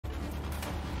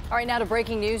All right, now to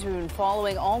breaking news we've been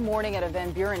following all morning out of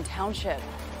Van Buren Township.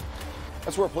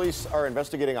 That's where police are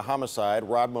investigating a homicide.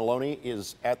 Rod Maloney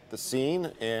is at the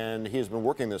scene, and he has been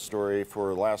working this story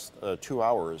for the last 2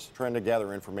 hours, trying to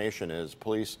gather information as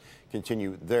police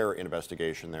continue their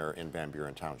investigation there in Van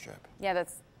Buren Township.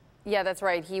 Yeah, that's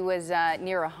right. He was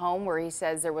near a home where he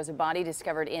says there was a body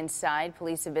discovered inside.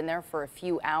 Police have been there for a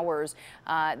few hours.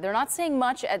 They're not saying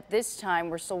much at this time.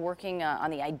 We're still working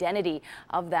on the identity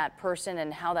of that person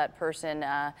and how that person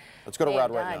Let's go to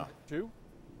Rod right now.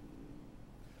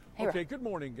 Hey, okay, good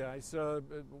morning, guys.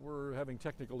 We're having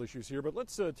technical issues here, but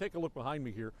let's take a look behind me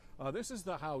here. This is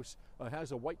the house.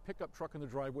 Has a white pickup truck in the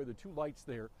driveway, the two lights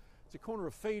there. It's a corner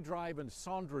of Fay Drive and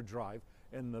Sandra Drive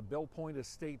in the Belle Point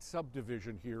Estate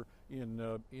subdivision here in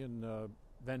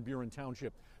Van Buren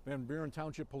Township. Van Buren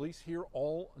Township police here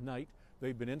all night.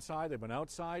 They've been inside, they've been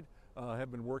outside,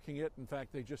 have been working it. In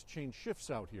fact, they just changed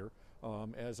shifts out here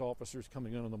as officers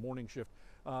coming in on the morning shift.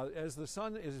 As the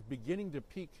sun is beginning to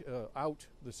peek out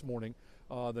this morning,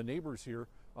 the neighbors here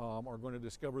are going to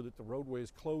discover that the roadway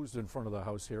is closed in front of the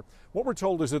house here. What we're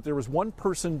told is that there was one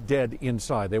person dead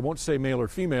inside. They won't say male or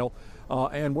female.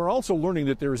 And we're also learning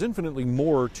that there is infinitely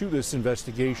more to this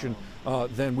investigation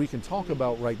than we can talk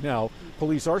about right now.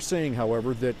 Police are saying,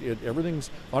 however, that everything's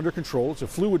under control. It's a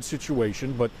fluid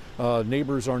situation, but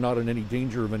neighbors are not in any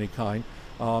danger of any kind.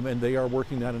 And they are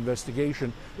working that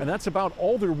investigation. And that's about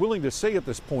all they're willing to say at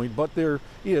this point. But there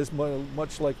is,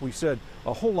 much like we said,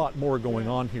 a whole lot more going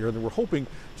on here. That we're hoping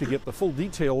to get the full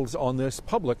details on this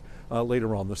public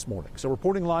later on this morning. So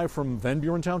reporting live from Van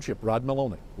Buren Township, Rod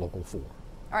Maloney, Local 4.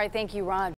 All right, thank you, Rod.